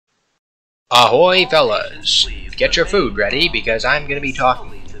Ahoy, fellas! Get your food ready, because I'm going to be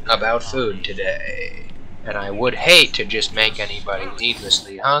talking about food today. And I would hate to just make anybody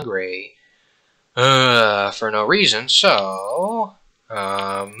needlessly hungry for no reason, so...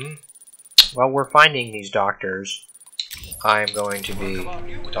 while we're finding these doctors, I'm going to be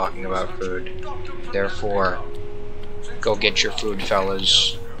talking about food. Therefore, go get your food,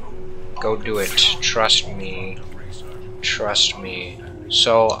 fellas. Go do it. Trust me. Trust me.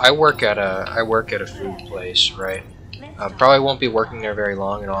 So I work at a food place, right? Probably won't be working there very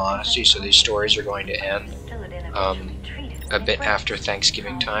long, in all honesty. So these stories are going to end a bit after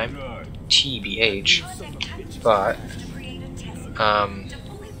Thanksgiving time, TBH. But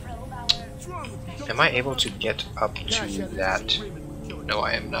am I able to get up to that? No,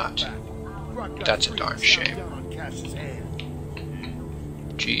 I am not. That's a darn shame.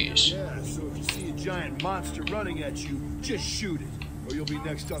 Jeez. Yeah, so if you see a giant monster running at you, just shoot it, or you'll be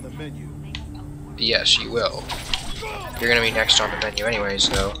next on the menu. Yes, you will. You're gonna be next on the menu anyways,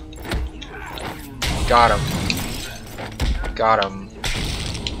 though. Got him. Got him.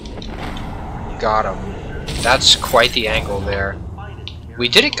 Got him. That's quite the angle there. We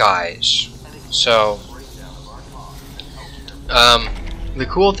did it, guys. So, the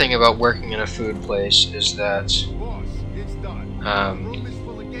cool thing about working in a food place is that,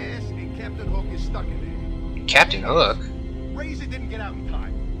 Captain Hook? Razor didn't get out in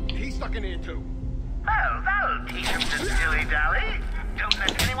time. He's stuck in here too. Well, that'll teach him to dilly-dally. Don't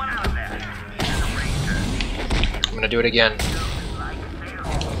let anyone out of there. I'm gonna do it again.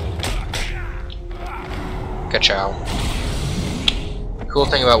 Ka-chow. The cool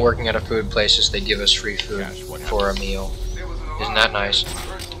thing about working at a food place is they give us free food for a meal. Isn't that nice?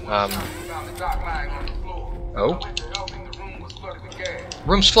 Oh?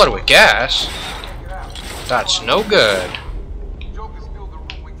 Room's flooded with gas? That's no good.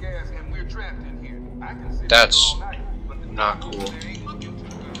 That's not cool.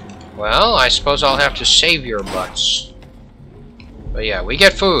 Well, I suppose I'll have to save your butts. But yeah, we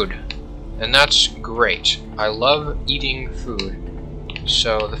get food. And that's great. I love eating food.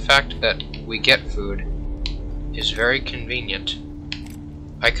 So the fact that we get food is very convenient.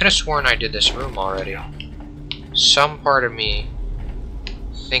 I could have sworn I did this room already. Some part of me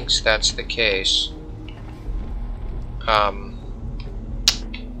thinks that's the case.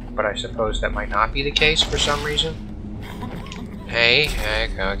 But I suppose that might not be the case for some reason. Hey,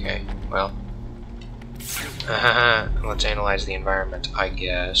 okay, well. Let's analyze the environment, I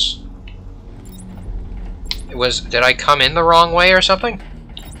guess. Did I come in the wrong way or something?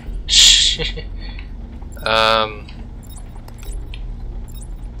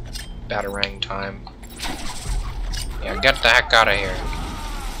 Batarang time. Yeah, get the heck out of here.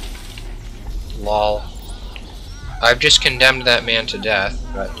 Lol. I've just condemned that man to death,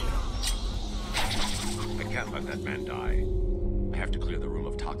 but... I can't let that man die. I have to clear the room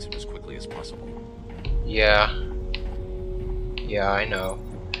of toxin as quickly as possible. Yeah. Yeah, I know.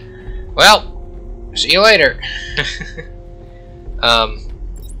 Well, see you later.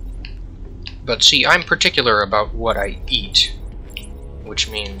 But see, I'm particular about what I eat. Which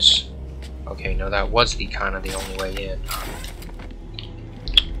means... Okay, no, that was kind of the only way in.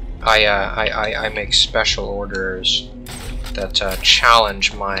 I make special orders that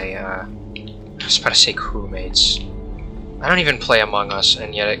challenge my, I was about to say crewmates. I don't even play Among Us,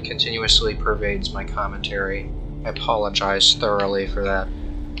 and yet it continuously pervades my commentary. I apologize thoroughly for that.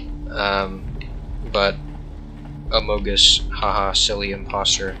 But, Amogus, haha, silly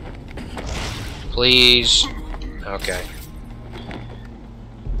imposter. Please. Okay.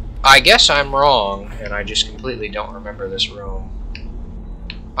 I guess I'm wrong, and I just completely don't remember this room.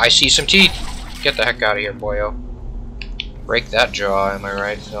 I see some teeth! Get the heck out of here, boyo. Break that jaw, am I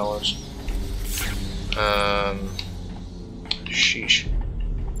right, fellas? Sheesh.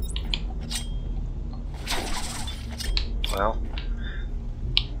 Well.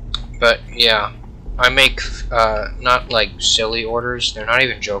 But, yeah. I make, not like silly orders. They're not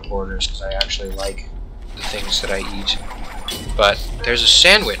even joke orders, because I actually like the things that I eat. But, there's a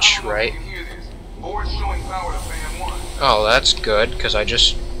sandwich, right? Oh, that's good, because I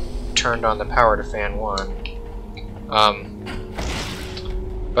just turned on the power to fan 1.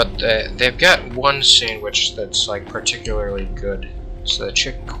 But they've got one sandwich that's like particularly good. It's the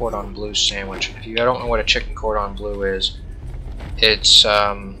chicken cordon bleu sandwich. If you don't know what a chicken cordon bleu is, it's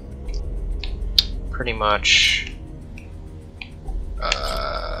pretty much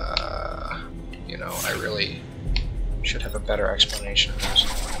you know, I really should have a better explanation of this.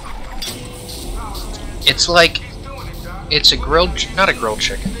 It's like, it's a grilled, not a grilled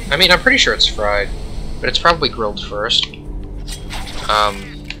chicken. I mean, I'm pretty sure it's fried, but it's probably grilled first.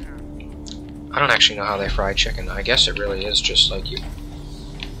 I don't actually know how they fry chicken. I guess it really is just like you,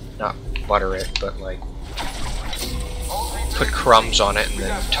 not butter it, but like put crumbs on it and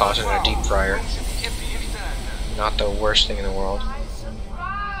then toss it in a deep fryer. Not the worst thing in the world.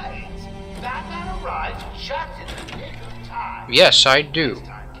 Yes, I do.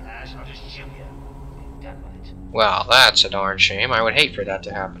 Well, that's a darn shame. I would hate for that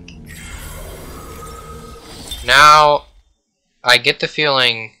to happen. Now, I get the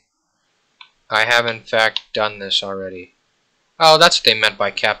feeling I have in fact done this already. Oh, that's what they meant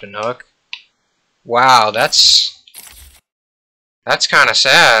by Captain Hook. Wow, that's kind of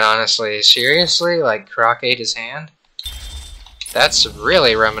sad, honestly. Seriously? Like, Croc ate his hand? That's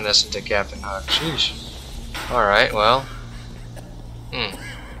really reminiscent to Captain Hook. Sheesh. Alright, well.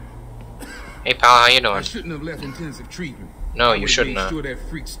 Hey, pal, how you doing? I shouldn't have left intensive treatment. No, you shouldn't have. Sure that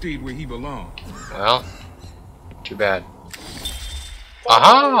freak stayed where he belonged. Well, too bad.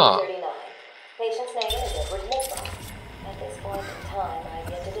 Aha! Patient's name is Edward Nigma. At this point in time, I have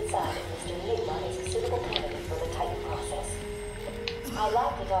yet to decide if Mr. Nigma is a suitable candidate for the Titan process. I'd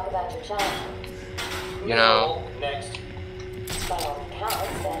like to talk about your childhood. You know... Next. By all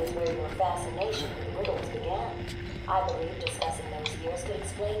accounts, that is where your fascination with riddles began. I believe discussing those years could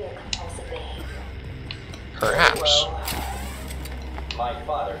explain your compulsive behavior. Perhaps. Well, my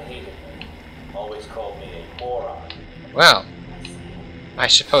father hated me. Always called me a moron. Well, I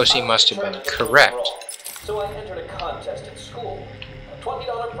suppose he must have been correct. So I entered a contest at school. A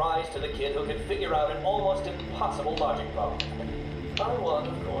 $20 prize to the kid who could figure out an almost impossible logic problem. I won,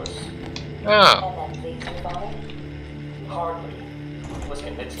 of course. Oh. And that pleased your father? Hardly. He was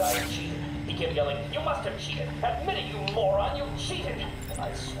convinced I had cheated. He kept yelling, "You must have cheated! Admit it, you moron! You cheated!"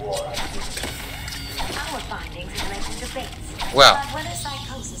 I swore I didn't. Our findings have led to debates. Well, About whether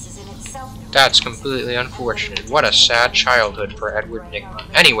psychosis is in itself that's completely unfortunate. What a sad childhood for Edward Nigma.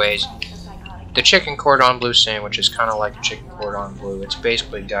 Anyways, the chicken cordon bleu sandwich is kind of like a chicken cordon bleu. It's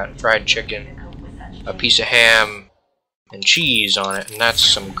basically got fried chicken, a piece of ham, and cheese on it, and that's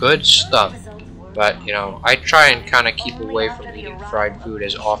some good stuff. But, you know, I try and kind of keep away from eating fried food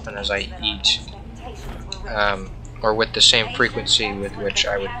as often as I eat, or with the same frequency with which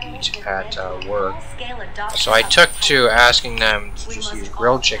I would eat at work. So I took to asking them to just use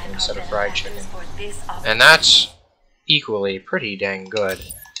grilled chicken instead of fried chicken, and that's equally pretty dang good.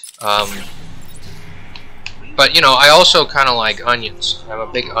 But, you know, I also kind of like onions. I'm a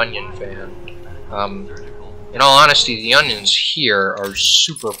big onion fan. In all honesty, the onions here are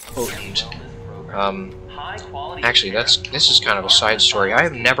super potent. Actually, this is kind of a side story. I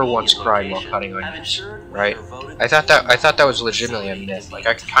have never once cried while cutting onions, right? I thought that was legitimately a myth. Like,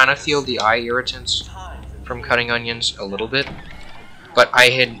 I could kind of feel the eye irritants from cutting onions a little bit, but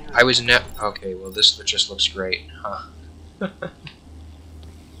I was never... Okay, well, this just looks great, huh?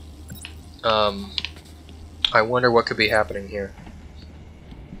 I wonder what could be happening here.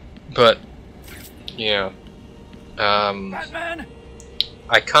 But, yeah. Batman!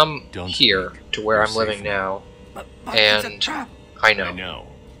 I come Don't here to where I'm living now, and I know. I know.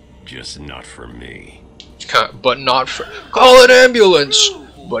 Just not for me. But not for... Call an ambulance!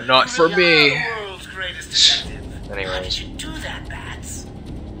 But not for me. Anyways.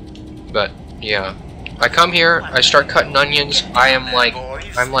 But, yeah. I come here, I start cutting onions, I'm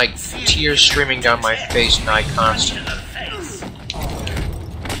like tears streaming down my face, and I constantly...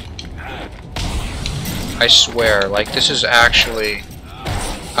 I swear, like, this is actually...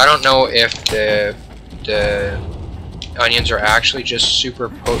 I don't know if the onions are actually just super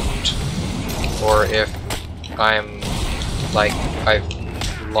potent, or if I'm, like, I've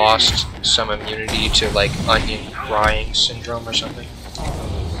lost some immunity to, like, onion crying syndrome or something.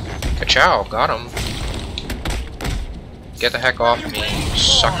 Ka-chow, got him. Get the heck off me,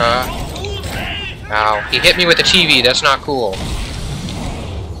 sucker. Ow, he hit me with the TV, that's not cool.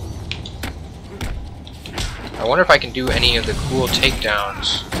 I wonder if I can do any of the cool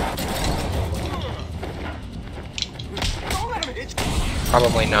takedowns.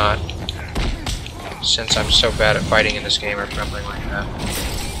 Probably not, since I'm so bad at fighting in this game or something like that.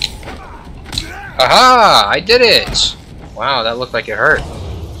 Aha! I did it! Wow, that looked like it hurt.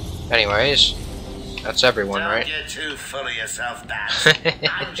 Anyways, that's everyone, right? Don't get too full of yourself, Bat.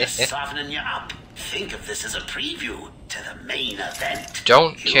 I'm just softening you up. Think of this as a preview to the main event.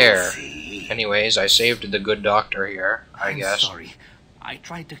 Don't care. You'll see. Anyways, I saved the good doctor here, I guess. I'm sorry. I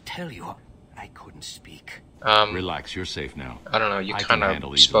tried to tell you. I couldn't speak. Relax, you're safe now. I don't know, you I can kind handle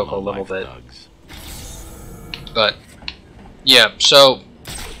of these spoke a little low-life bit. thugs. But, yeah, so,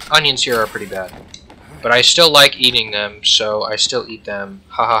 onions here are pretty bad. But I still like eating them, so I still eat them.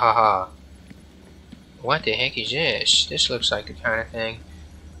 Ha ha ha ha. What the heck is this? This looks like the kind of thing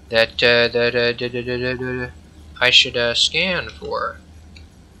that I should scan for.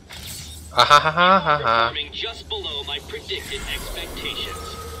 Ah ha ha ha ha ha. Performing just below my predicted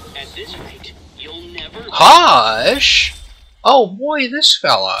expectations. At this rate, you'll never. Hush! Oh boy, this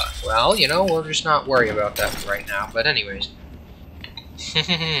fella. Well, you know, we'll just not worry about that right now. But anyways,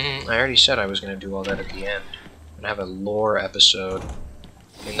 I already said I was gonna do all that at the end. I'm gonna have a lore episode.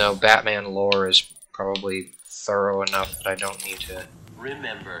 Even though Batman lore is probably thorough enough that I don't need to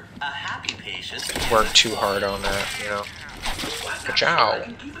Remember, a happy patient work too hard on that, you know. Ka-chow.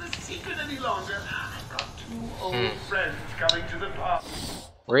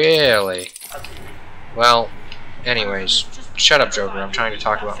 Really? Well, anyways, shut up, Joker. I'm trying to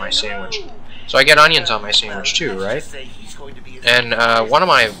talk about my sandwich. So I get onions on my sandwich too, right? And one of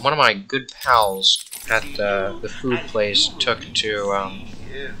my good pals at the food place took to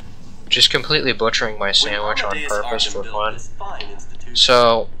just completely butchering my sandwich on purpose for fun.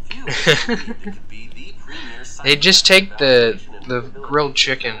 So they just take the grilled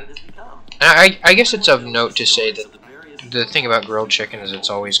chicken. And I guess it's of note to say that the thing about grilled chicken is it's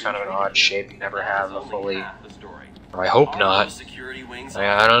always kind of an odd shape. You never have a fully, or I hope not.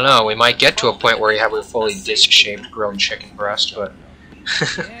 I don't know. We might get to a point where you have a fully disc-shaped grilled chicken breast, but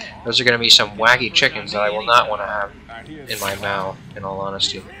those are going to be some wacky chickens that I will not want to have in my mouth, in all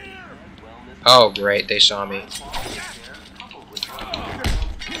honesty. Oh, great. They saw me.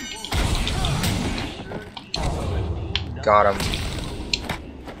 Got him.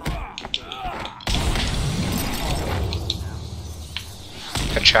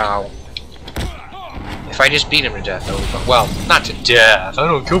 Ka-chow. If I just beat him to death, that would be fun. Well, not to death. I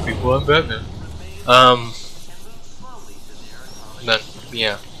don't kill people. I'm Batman. But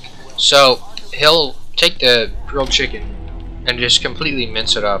yeah. So he'll take the grilled chicken and just completely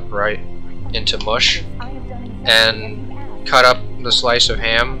mince it up, right, into mush, and cut up the slice of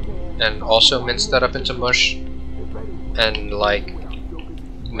ham, and also mince that up into mush, and like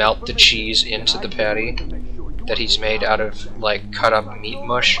melt the cheese into the patty that he's made out of like cut up meat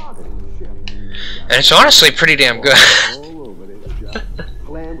mush. And it's honestly pretty damn good.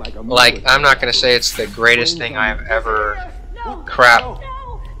 Like, I'm not gonna say it's the greatest thing I've ever... Crap.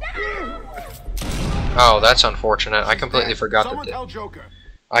 Oh, that's unfortunate. I completely forgot that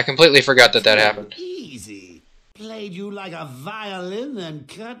that happened. Easy. Played you like a violin and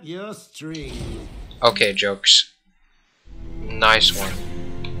cut your string. Okay, jokes. Nice one.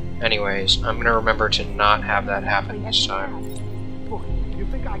 Anyways, I'm gonna remember to not have that happen this time. Look, you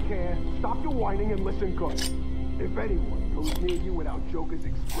think I care? Stop your whining and listen good. If anyone goes near you without Joker's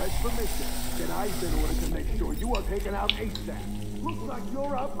express permission, then I've been ordered to make sure you are taken out ASAP. Looks like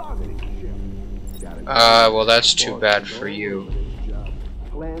you're a bargaining chip. Well, that's too bad for you.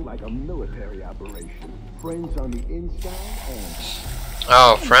 Planned like a military operation. Friends on the inside and...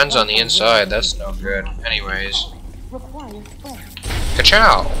 Oh, friends on the inside, that's no good. Anyways.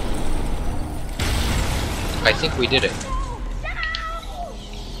 Ka-chow! I think we did it.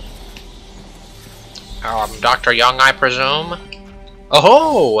 Dr. Young, I presume?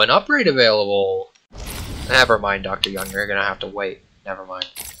 Oh, an upgrade available! Never mind, Dr. Young, you're gonna have to wait. Never mind.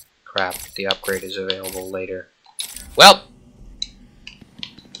 Crap, the upgrade is available later. Well!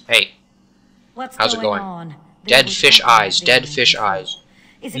 Hey. How's it going? Dead fish eyes, dead fish eyes.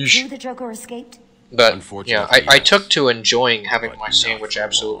 Is it true the Joker escaped? But, yeah, I took to enjoying having my sandwich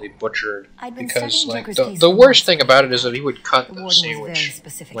absolutely butchered, because, like, the worst thing about it is that he would cut the sandwich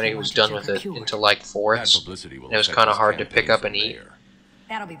when he was done with it into, like, fourths, and it was kind of hard to pick up and eat.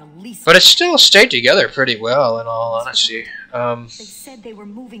 But it still stayed together pretty well, in all honesty.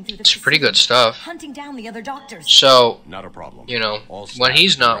 It's pretty good stuff. So, you know, when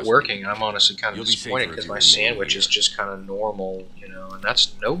he's not working, I'm honestly kind of disappointed, because my sandwich is just kind of normal, you know, and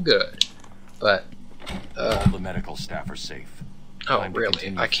that's no good. But... all the medical staff are safe. Oh,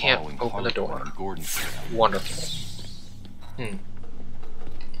 really? I can't open the door. Wonderful.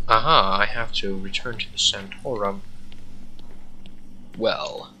 Aha, I have to return to the Santorum.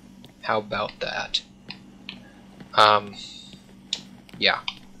 Well, how about that? Yeah.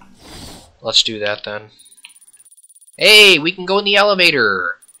 Let's do that then. Hey, we can go in the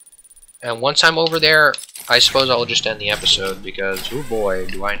elevator! And once I'm over there, I suppose I'll just end the episode, because, oh boy,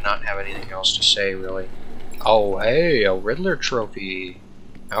 do I not have anything else to say, really. Oh, hey, a Riddler trophy.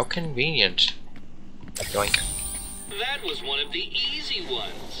 How convenient. Yoink. That was one of the easy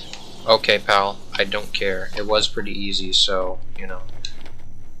ones. Okay, pal, I don't care. It was pretty easy, so, you know.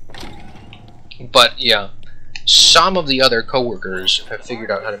 But, yeah. Some of the other coworkers have figured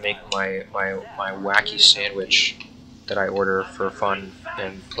out how to make my wacky sandwich that I order for fun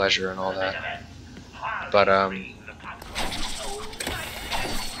and pleasure and all that. But,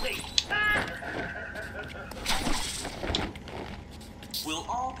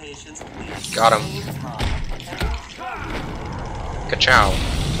 Got him. Ka-chow.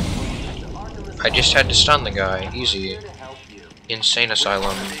 I just had to stun the guy. Easy. Insane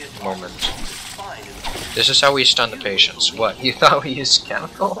Asylum moment. This is how we stun the patients. What? You thought we used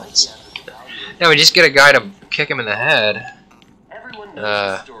chemicals? No, we just get a guy to kick him in the head.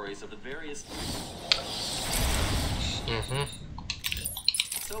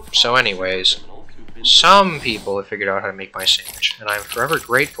 So anyways, some people have figured out how to make my sandwich, and I'm forever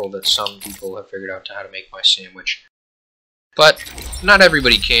grateful that some people have figured out how to make my sandwich. But not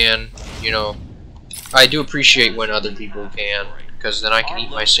everybody can, you know. I do appreciate when other people can, because then I can eat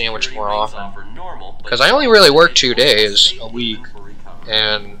my sandwich more often. Because I only really work 2 days a week,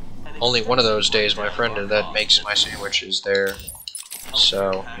 and only one of those days my friend that makes my sandwich is there.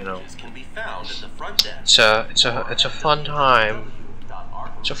 So, you know, it's a fun time.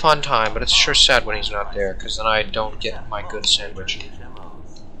 It's a fun time, but it's sure sad when he's not there, because then I don't get my good sandwich.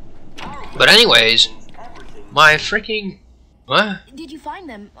 But anyways, my freaking... What? Did you find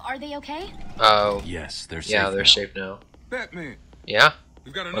them? Are they okay? Oh. Yes, they're safe. Yeah, they're now. safe now. Batman. Yeah?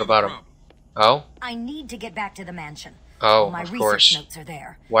 We've got What about them? Oh? I need to get back to the mansion. Oh, my of research course. notes are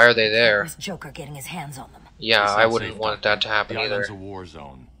there. Why are they there? This Joker getting his hands on them. Yeah, It's I not wouldn't safe, want Doctor. that to happen The either. island's a war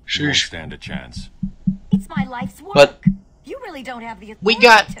zone. You won't stand a chance. It's my life's work. But you really don't have the we authority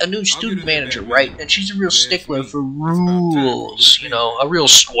got to- a new student manager, right? And she's a real stickler for rules, you know, a real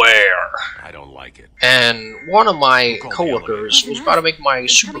square. I don't like it. And one of my coworkers was about to make my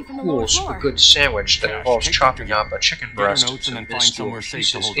super cool, super good sandwich that involves chopping up a chicken breast notes and and then find somewhere safe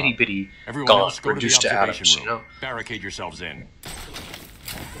to pieces, hold itty up. bitty, Everyone gone, else, go to the reduced to observation atoms, room. you know. Barricade yourselves in.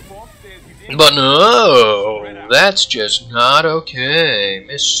 But no, that's just not okay.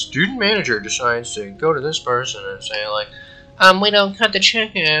 Miss Student Manager decides to go to this person and say, like, we don't cut the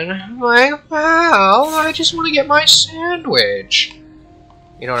chicken. I'm like, wow, I just want to get my sandwich.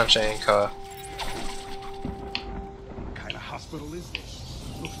 You know what I'm saying, Ka? What kind of hospital is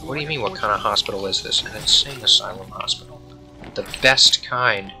this? What do you mean, what kind of hospital is this? An insane asylum hospital. The best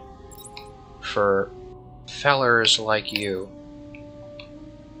kind for fellers like you.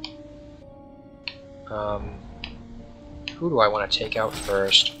 Who do I want to take out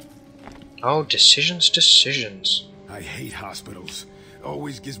first? Oh, decisions. I hate hospitals.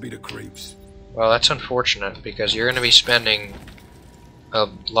 Always gives me the creeps. Well, that's unfortunate, because you're going to be spending a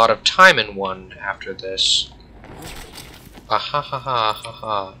lot of time in one after this.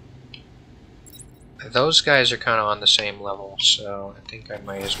 Ha. Those guys are kind of on the same level, so I think I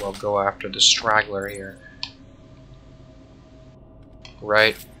might as well go after the straggler here.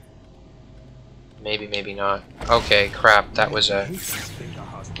 Right? Maybe, maybe not. Okay, crap, that was a...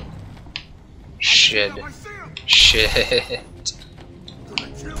 Shit.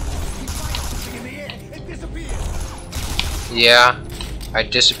 Yeah, I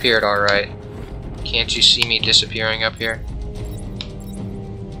disappeared alright. Can't you see me disappearing up here?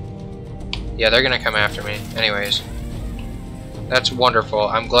 Yeah, they're gonna come after me. Anyways. That's wonderful.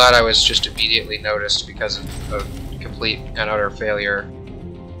 I'm glad I was just immediately noticed because of complete and utter failure.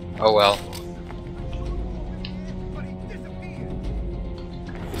 Oh well.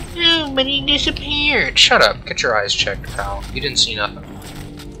 No, but he disappeared. Shut up. Get your eyes checked, pal. You didn't see nothing.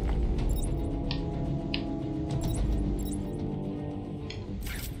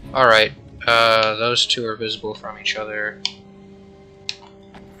 Alright. Those two are visible from each other.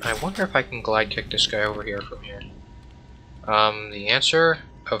 I wonder if I can glide kick this guy over here from here. The answer?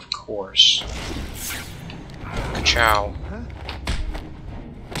 Of course. Ka-chow.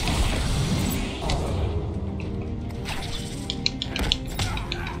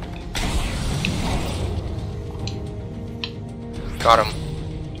 Got him.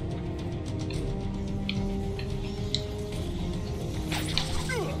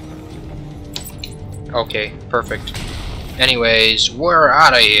 Okay, perfect. Anyways, we're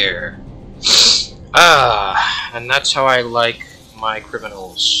out of here. And that's how I like my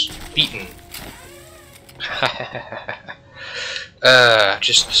criminals. Beaten.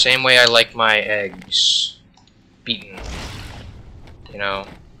 Just the same way I like my eggs. Beaten. You know.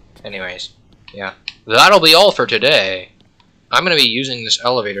 Anyways, yeah. That'll be all for today. I'm gonna be using this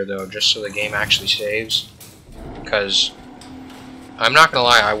elevator though, just so the game actually saves. Because I'm not gonna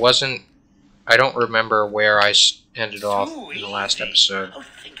lie, I don't remember where I ended off in the last episode. Oh,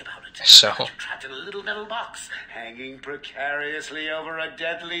 think about it. So You're trapped in a little metal box, hanging precariously over a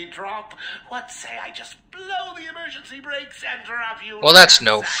deadly drop. What say I just blow the emergency brakes and drop you? well, that's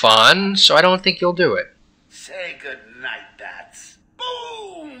no fun, so I don't think you'll do it. Say good night, bats.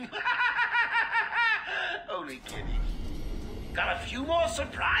 Boom! Only kidding. Got a few more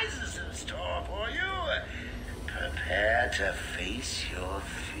surprises in store for you. Prepare to face your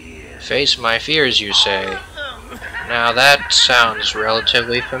fears. Face my fears, you say? Now that sounds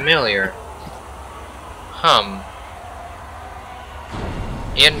relatively familiar.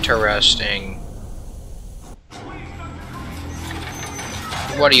 Interesting.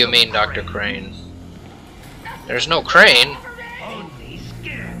 What do you mean, Dr. Crane? There's no Crane.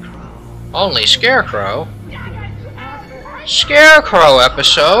 Only Scarecrow? Scarecrow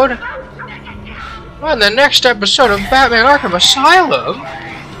episode? On the next episode of Batman Arkham Asylum?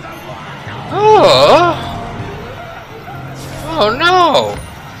 Oh! Oh no!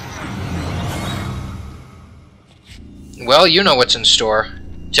 Well, you know what's in store.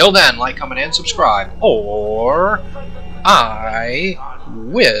 Till then, like, comment, and subscribe, or I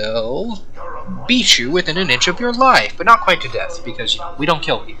will beat you within an inch of your life, but not quite to death, because, you know, we don't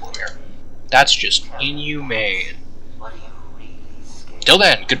kill people here. That's just inhumane. Till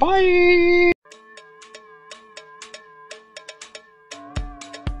then, goodbye!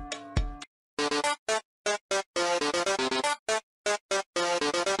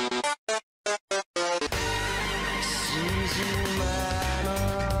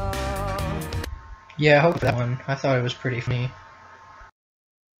 Yeah, I hope that one. I thought it was pretty funny.